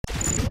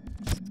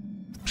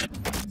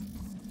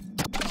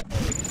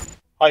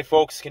Hi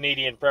folks,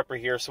 Canadian Prepper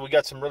here. So we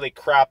got some really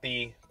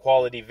crappy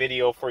quality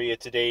video for you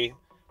today.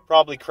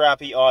 Probably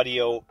crappy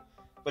audio.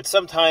 But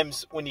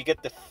sometimes when you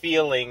get the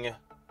feeling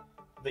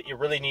that you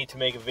really need to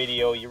make a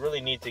video, you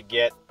really need to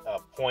get a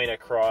point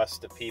across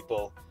to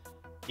people,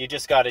 you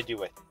just got to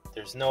do it.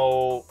 There's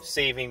no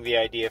saving the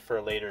idea for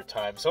a later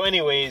time. So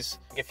anyways,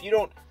 if you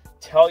don't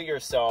tell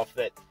yourself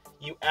that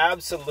you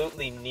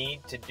absolutely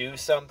need to do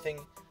something,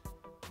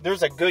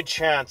 there's a good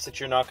chance that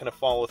you're not going to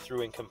follow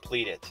through and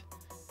complete it.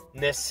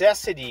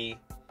 Necessity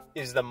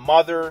is the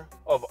mother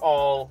of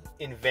all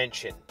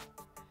invention.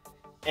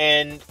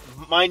 And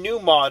my new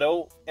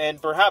motto,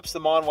 and perhaps the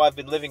motto I've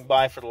been living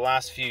by for the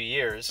last few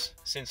years,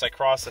 since I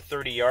crossed the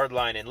 30-yard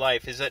line in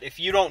life, is that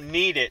if you don't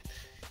need it,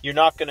 you're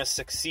not going to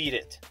succeed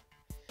it.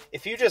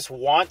 If you just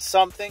want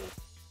something,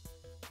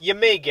 you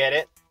may get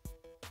it.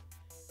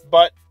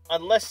 But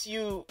unless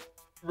you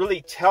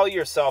really tell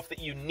yourself that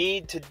you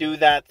need to do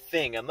that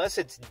thing, unless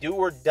it's do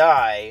or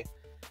die,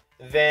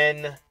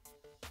 then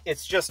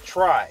it's just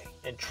try.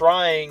 And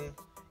trying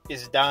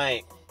is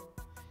dying.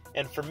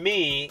 And for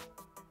me,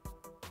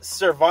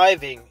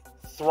 surviving,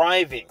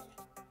 thriving,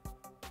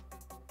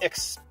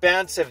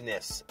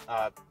 expansiveness,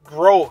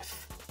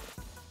 growth,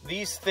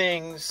 these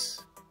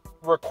things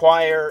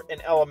require an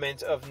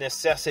element of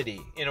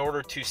necessity in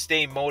order to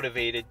stay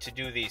motivated to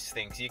do these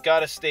things. You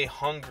got to stay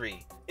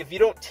hungry. If you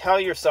don't tell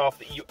yourself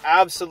that you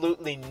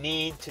absolutely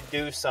need to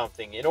do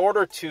something in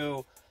order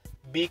to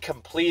be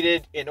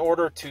completed, in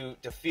order to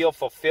feel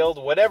fulfilled,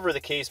 whatever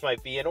the case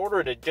might be, in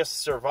order to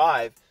just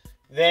survive,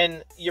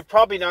 then you're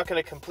probably not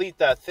going to complete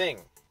that thing.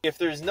 If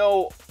there's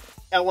no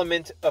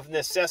element of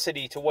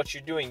necessity to what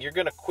you're doing, you're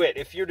going to quit.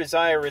 If your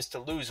desire is to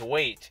lose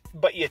weight,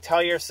 but you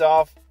tell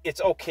yourself, it's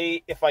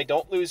okay if I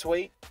don't lose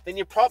weight, then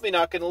you're probably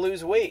not going to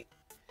lose weight.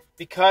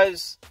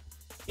 Because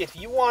if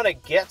you want to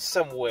get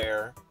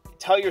somewhere,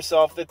 tell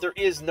yourself that there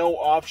is no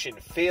option.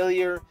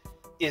 Failure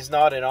is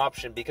not an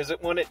option, because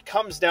when it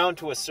comes down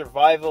to a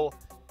survival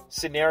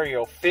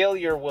scenario,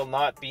 failure will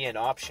not be an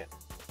option.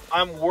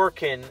 I'm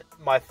working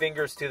my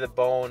fingers to the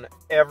bone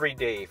every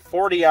day,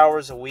 40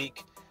 hours a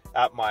week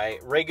at my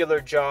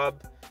regular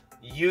job,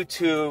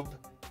 YouTube,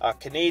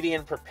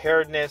 Canadian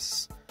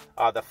preparedness,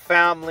 the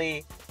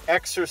family,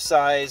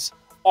 exercise.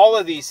 All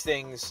of these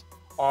things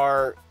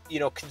are,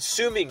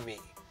 consuming me.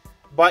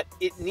 But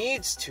it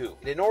needs to.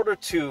 In order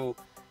to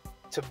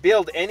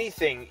build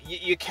anything,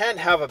 you can't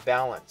have a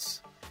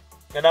balance.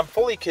 And I'm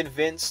fully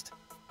convinced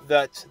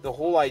that the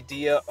whole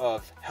idea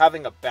of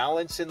having a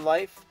balance in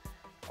life,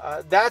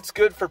 that's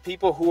good for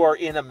people who are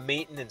in a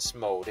maintenance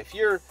mode. If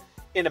you're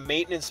in a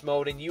maintenance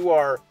mode and you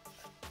are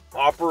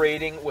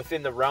operating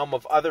within the realm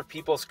of other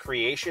people's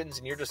creations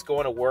and you're just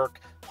going to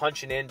work,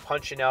 punching in,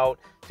 punching out,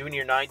 doing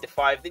your 9 to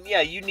 5, then yeah,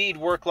 you need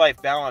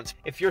work-life balance.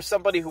 If you're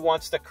somebody who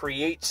wants to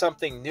create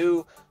something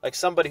new, like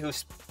somebody who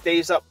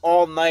stays up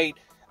all night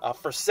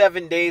for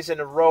 7 days in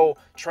a row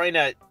trying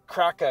to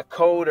crack a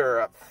code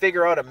or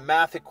figure out a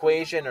math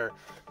equation or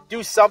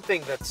do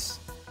something that's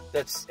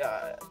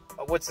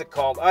what's it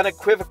called,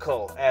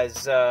 unequivocal,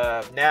 as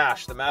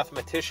Nash, the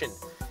mathematician,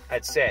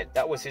 had said.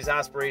 That was his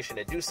aspiration,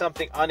 to do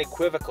something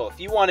unequivocal. If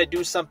you want to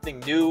do something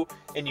new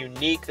and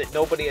unique that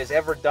nobody has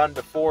ever done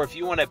before, if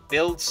you want to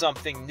build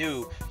something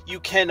new, you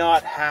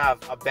cannot have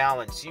a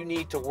balance. You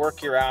need to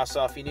work your ass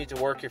off. You need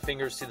to work your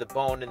fingers to the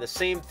bone. And the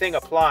same thing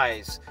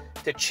applies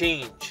to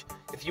change.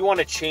 If you want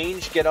to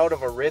change, get out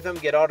of a rhythm,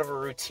 get out of a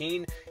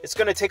routine, it's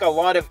going to take a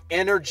lot of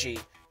energy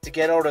to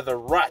get out of the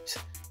rut,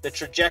 the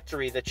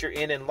trajectory that you're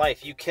in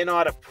life. You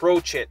cannot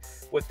approach it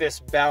with this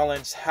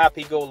balanced,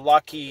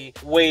 happy-go-lucky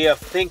way of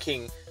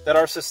thinking that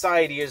our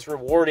society is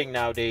rewarding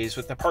nowadays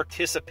with the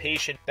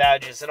participation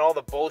badges and all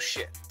the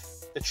bullshit.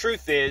 The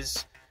truth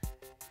is,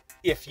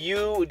 if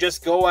you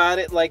just go at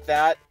it like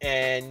that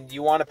and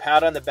you want a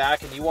pat on the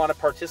back and you want a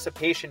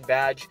participation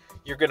badge,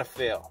 you're going to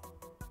fail.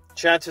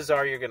 Chances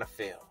are you're going to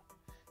fail.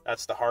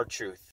 That's the hard truth.